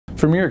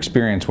From your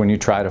experience, when you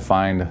try to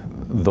find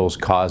those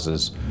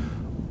causes,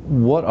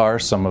 what are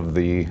some of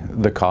the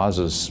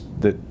causes,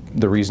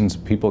 the reasons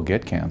people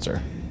get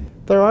cancer?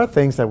 There are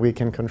things that we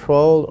can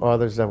control,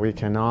 others that we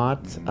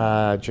cannot.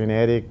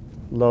 Genetic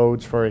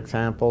loads, for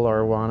example,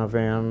 are one of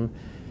them.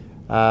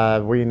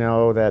 We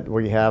know that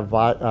we have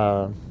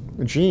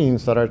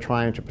genes that are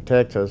trying to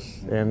protect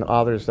us and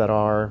others that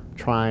are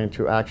trying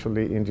to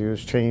actually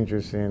induce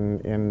changes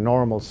in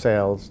normal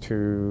cells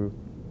to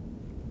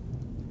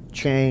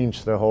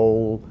change the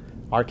whole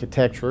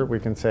architecture, we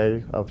can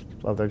say,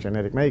 of their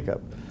genetic makeup.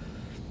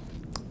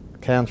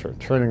 Cancer,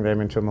 turning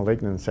them into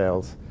malignant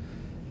cells.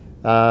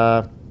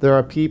 There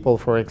are people,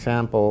 for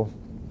example,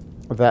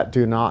 that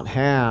do not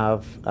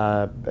have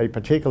a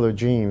particular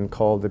gene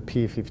called the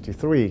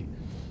P53.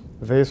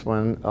 This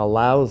one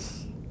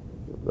allows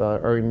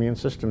our immune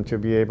system to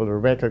be able to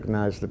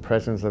recognize the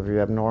presence of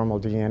the abnormal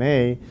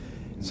DNA,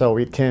 so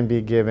it can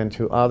be given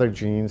to other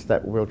genes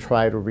that will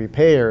try to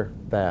repair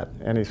that.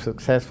 And if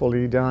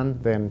successfully done,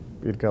 then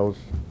it goes,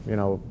 in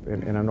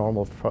a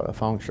normal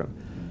function.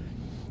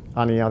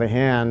 On the other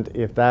hand,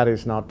 if that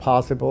is not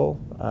possible,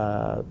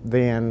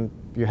 then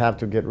you have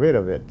to get rid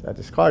of it,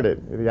 discard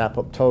it, the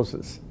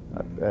apoptosis,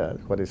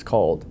 what it's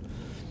called.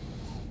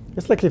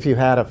 It's like if you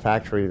had a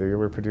factory that you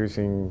were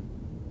producing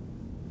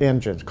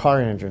engines,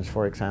 car engines,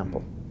 for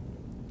example,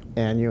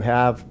 and you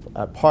have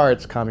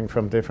parts coming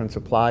from different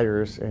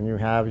suppliers, and you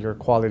have your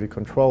quality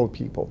control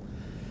people,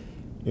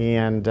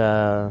 and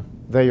they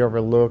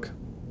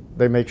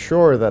make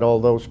sure that all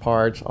those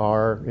parts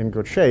are in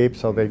good shape,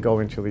 so they go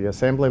into the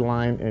assembly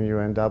line, and you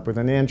end up with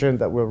an engine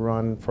that will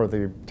run for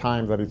the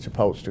time that it's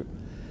supposed to.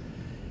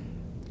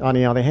 On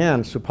the other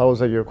hand, suppose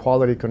that your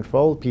quality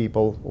control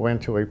people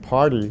went to a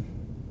party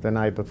the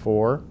night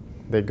before,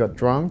 they got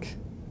drunk,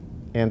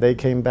 and they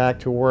came back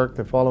to work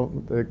the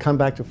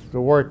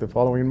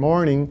following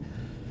morning,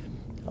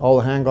 all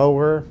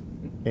hangover,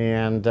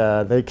 and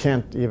they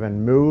can't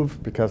even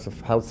move because of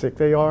how sick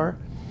they are.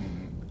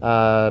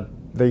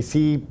 They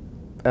see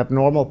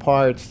abnormal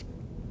parts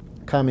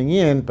coming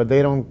in, but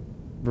they don't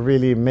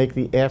really make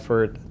the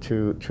effort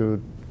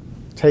to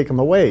take them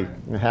away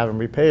and have them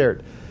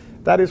repaired.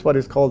 That is what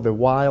is called the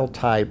wild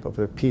type of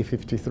the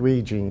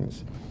P53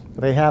 genes.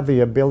 They have the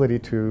ability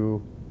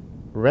to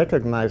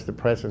recognize the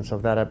presence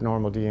of that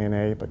abnormal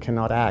DNA, but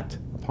cannot act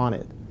upon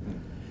it.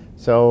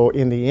 So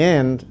in the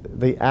end,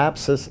 the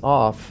abscess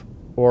of,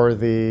 or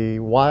the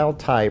wild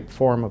type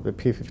form of the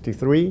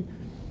P53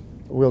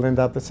 will end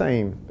up the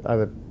same.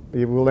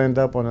 It will end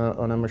up on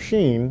a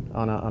machine,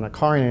 on a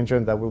car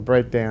engine that will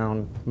break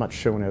down much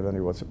sooner than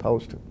it was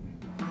supposed to.